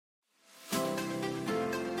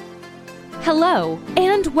Hello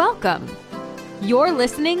and welcome. You're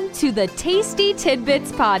listening to the Tasty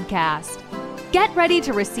Tidbits Podcast. Get ready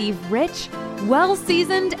to receive rich,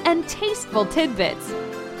 well-seasoned, and tasteful tidbits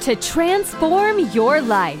to transform your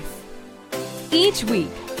life. Each week,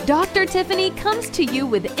 Dr. Tiffany comes to you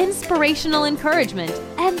with inspirational encouragement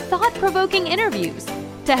and thought-provoking interviews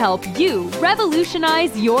to help you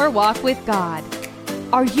revolutionize your walk with God.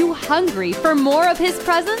 Are you hungry for more of His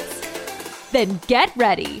presence? Then get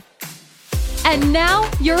ready. And now,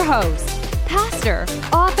 your host, pastor,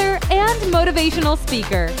 author, and motivational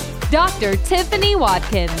speaker, Dr. Tiffany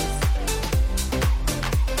Watkins.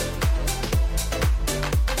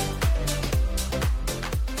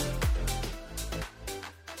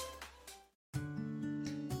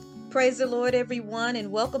 Praise the Lord, everyone, and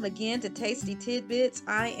welcome again to Tasty Tidbits.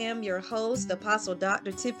 I am your host, Apostle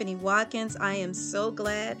Dr. Tiffany Watkins. I am so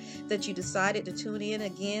glad that you decided to tune in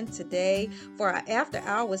again today for our After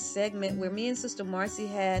Hours segment where me and Sister Marcy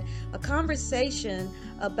had a conversation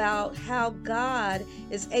about how God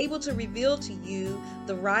is able to reveal to you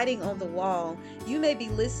the writing on the wall. You may be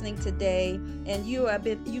listening today and you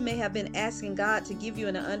may have been asking God to give you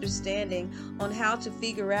an understanding on how to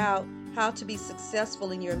figure out how to be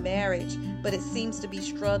successful in your marriage, but it seems to be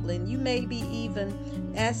struggling. You may be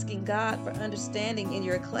even asking God for understanding in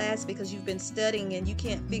your class because you've been studying and you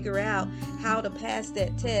can't figure out how to pass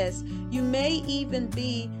that test. You may even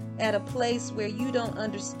be at a place where you don't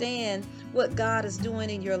understand what God is doing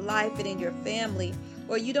in your life and in your family,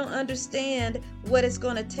 or you don't understand what it's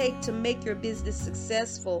going to take to make your business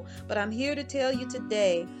successful. But I'm here to tell you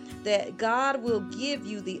today that God will give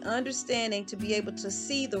you the understanding to be able to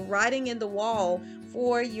see the writing in the wall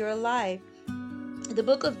for your life. The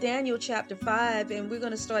book of Daniel chapter 5, and we're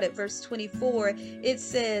going to start at verse 24. It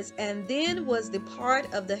says, "And then was the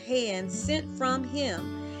part of the hand sent from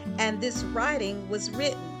him, and this writing was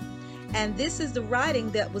written. And this is the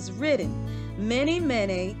writing that was written.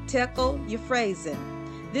 Mene, tekel, upharsin.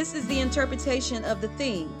 This is the interpretation of the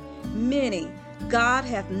thing. Mene, God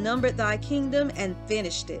hath numbered thy kingdom and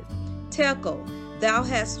finished it. Tekel, thou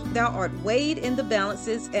art weighed in the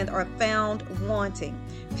balances and art found wanting.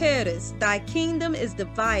 Peres, thy kingdom is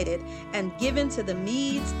divided and given to the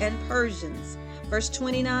Medes and Persians." Verse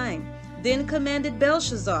 29. "Then commanded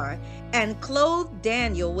Belshazzar, and clothed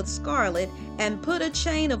Daniel with scarlet, and put a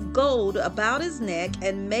chain of gold about his neck,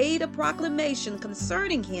 and made a proclamation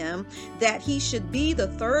concerning him, that he should be the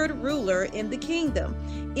third ruler in the kingdom.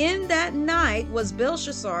 In that night was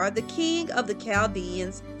Belshazzar, the king of the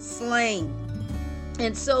Chaldeans, slain."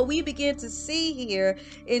 And so we begin to see here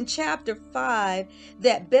in chapter 5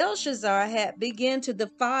 that Belshazzar had begun to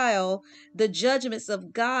defile the judgments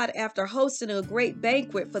of God after hosting a great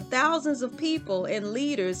banquet for thousands of people and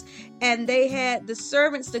leaders. And they had the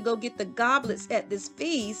servants to go get the goblets at this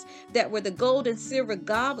feast that were the gold and silver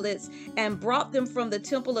goblets, and brought them from the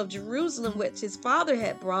temple of Jerusalem, which his father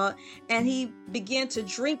had brought. And he began to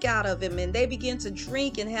drink out of them, and they began to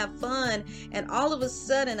drink and have fun. And all of a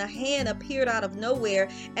sudden a hand appeared out of nowhere,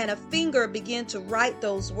 and a finger began to write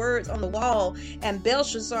those words on the wall. And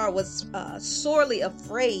Belshazzar was sorely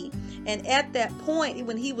afraid. And at that point,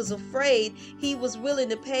 when he was afraid, he was willing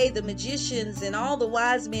to pay the magicians and all the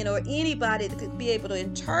wise men or anybody that could be able to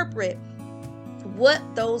interpret what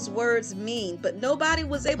those words mean. But nobody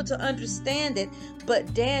was able to understand it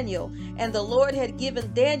but Daniel. And the Lord had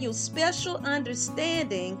given Daniel special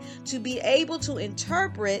understanding to be able to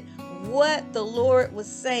interpret what the Lord was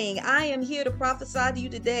saying. I am here to prophesy to you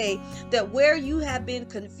today that where you have been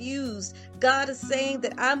confused, God is saying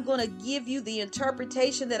that I'm going to give you the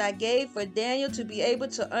interpretation that I gave for Daniel to be able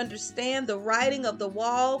to understand the writing of the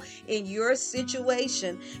wall in your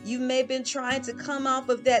situation. You may have been trying to come off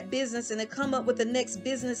of that business and to come up with the next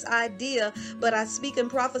business idea, but I speak and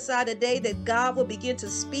prophesy today that God will begin to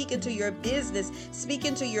speak into your business, speak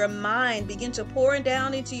into your mind, begin to pour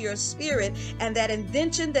down into your spirit, and that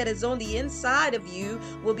invention that is on the inside of you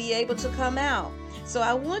will be able to come out. So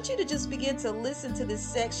I want you to just begin to listen to this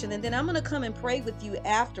section, and then I'm going to come and pray with you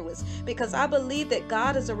afterwards, because I believe that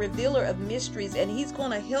God is a revealer of mysteries, and He's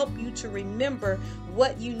going to help you to remember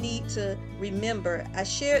what you need to remember. I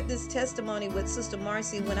shared this testimony with Sister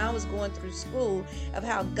Marcy when I was going through school of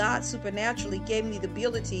how God supernaturally gave me the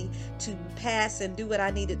ability to pass and do what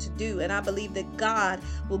I needed to do, and I believe that God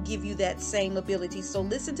will give you that same ability. So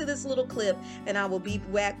listen to this little clip, and I will be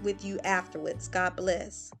back with you afterwards. God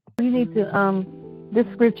bless. You need to this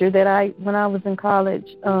scripture that when I was in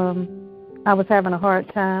college, I was having a hard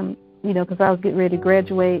time, because I was getting ready to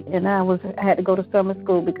graduate, and I had to go to summer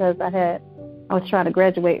school because I was trying to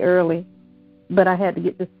graduate early, but I had to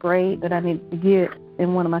get this grade that I needed to get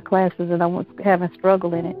in one of my classes, and I was having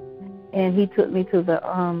struggle in it. and he took me to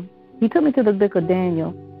the book of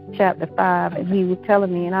Daniel, chapter 5, and he was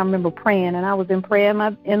telling me, and I remember praying, and I was in prayer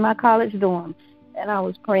in my college dorm, and I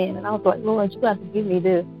was praying, and I was like, Lord, you got to give me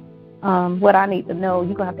this, what I need to know.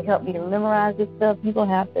 You're going to have to help me to memorize this stuff. You're going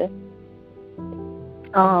to have to,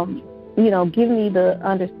 give me the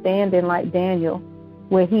understanding like Daniel,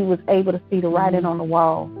 where he was able to see the writing on the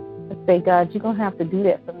wall and say, God, you're going to have to do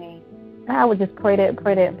that for me. And I would just pray that,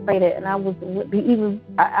 and I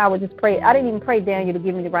would just pray. I didn't even pray Daniel to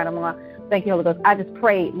give me the writing on the wall. Thank you, Holy Ghost. I just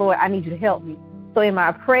prayed, Lord, I need you to help me. So in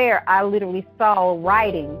my prayer, I literally saw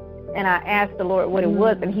writing, and I asked the Lord what it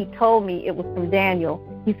was, and he told me it was from Daniel.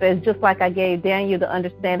 He says, just like I gave Daniel the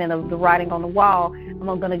understanding of the writing on the wall,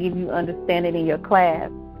 I'm going to give you understanding in your class.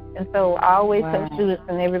 And so I always tell students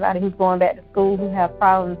and everybody who's going back to school who have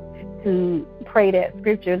problems to pray that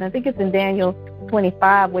scripture. And I think it's in Daniel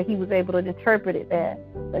 25 where he was able to interpret it that.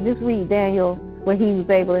 So just read Daniel where he was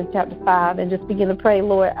able in chapter 5 and just begin to pray,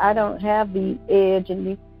 Lord, I don't have the edge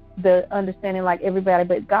and the understanding like everybody,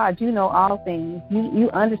 but God, you know all things. You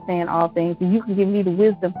understand all things, and you can give me the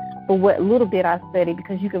wisdom for what little bit I study,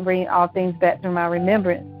 because you can bring all things back to my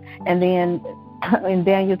remembrance. And then in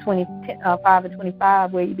Daniel 5 and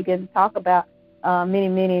 25, where you begin to talk about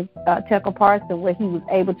many technical parts of where he was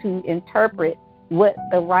able to interpret what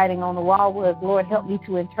the writing on the wall was. Lord, help me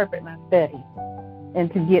to interpret my study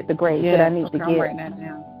and to get the grades that I need to get. I'm writing that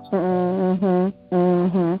down.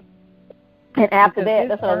 And after that,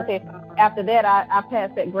 that's what I'm saying. After that, I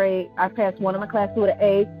passed that grade. I passed one of my classes with an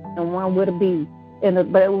A and one with a B.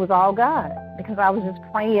 But it was all God, because I was just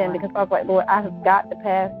praying, because I was like, Lord, I have got to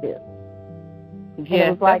pass this. And it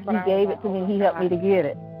was like he gave it to me, he helped me to get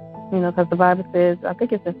it. Because the Bible says, I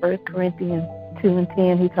think it's in 1 Corinthians 2 and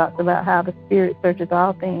 10, he talks about how the Spirit searches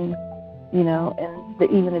all things, and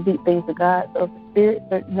even the deep things of God. So if the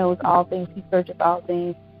Spirit knows all things, he searches all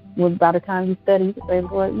things. Well, by the time you study, you can say,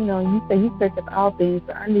 Lord, you say you search all things,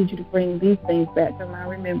 so I need you to bring these things back to my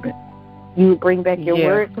remembrance. You would bring back your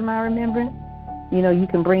word to my remembrance. You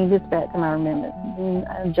can bring this back to my remembrance.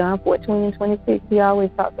 In John 14 and 26, he always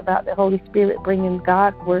talks about the Holy Spirit bringing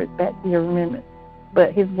God's words back to your remembrance.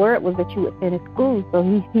 But his word was that you would finish school, so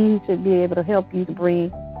he should be able to help you to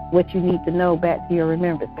bring what you need to know back to your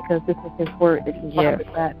remembrance, because this is his word that he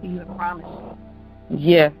promised to you and promised you.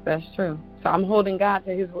 Yes, that's true. So I'm holding God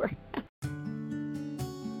to his word.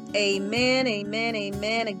 Amen, amen,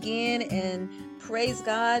 amen again. And praise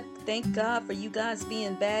God. Thank God for you guys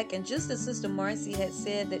being back. And just as Sister Marcy had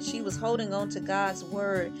said that she was holding on to God's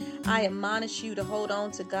word, I admonish you to hold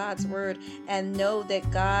on to God's word and know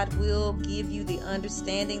that God will give you the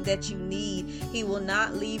understanding that you need. He will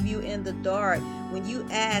not leave you in the dark. When you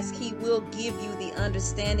ask, he will give you the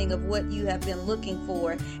understanding of what you have been looking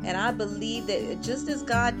for. And I believe that just as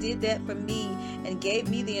God did that for me and gave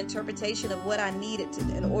me the interpretation of what I needed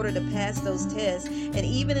in order to pass those tests, and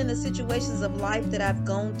even in the situations of life that I've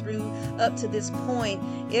gone through up to this point,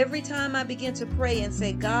 every time I begin to pray and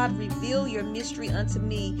say, God, reveal your mystery unto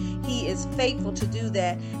me, he is faithful to do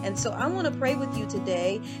that. And so I want to pray with you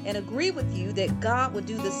today and agree with you that God will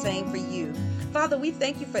do the same for you. Father, we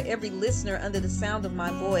thank you for every listener under the sound of my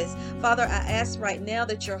voice. Father, I ask right now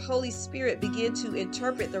that your Holy Spirit begin to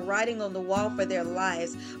interpret the writing on the wall for their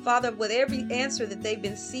lives. Father, with every answer that they've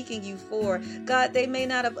been seeking you for, God, they may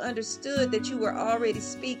not have understood that you were already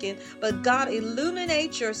speaking, but God,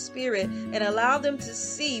 illuminate your spirit and allow them to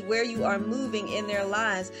see where you are moving in their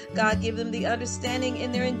lives. God, give them the understanding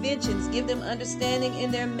in their inventions. Give them understanding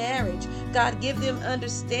in their marriage. God, give them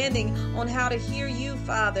understanding on how to hear you,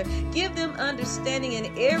 Father. Give them understanding in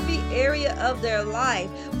every area of their life.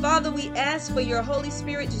 Father, we ask for your Holy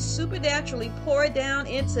Spirit to supernaturally pour down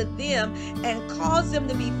into them and cause them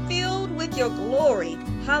to be filled with your glory.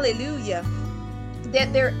 Hallelujah.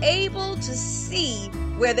 That they're able to see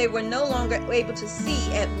where they were no longer able to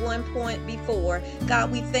see at one point before.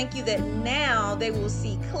 God, we thank you that now they will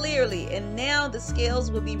see clearly, and now the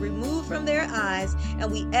scales will be removed from their eyes.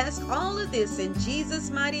 And we ask all of this in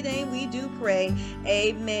Jesus' mighty name we do pray.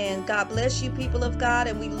 Amen. God bless you, people of God,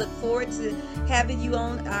 and we look forward to having you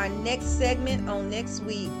on our next segment on next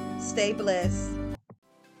week. Stay blessed.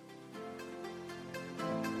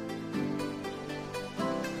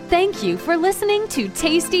 Thank you for listening to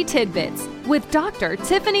Tasty Tidbits with Dr.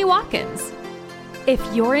 Tiffany Watkins. If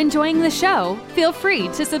you're enjoying the show, feel free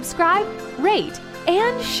to subscribe, rate,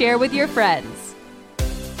 and share with your friends.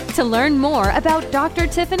 To learn more about Dr.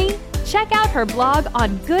 Tiffany, check out her blog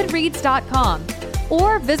on Goodreads.com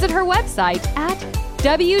or visit her website at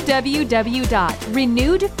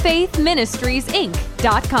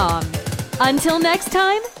www.renewedfaithministriesinc.com. Until next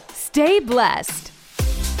time, stay blessed.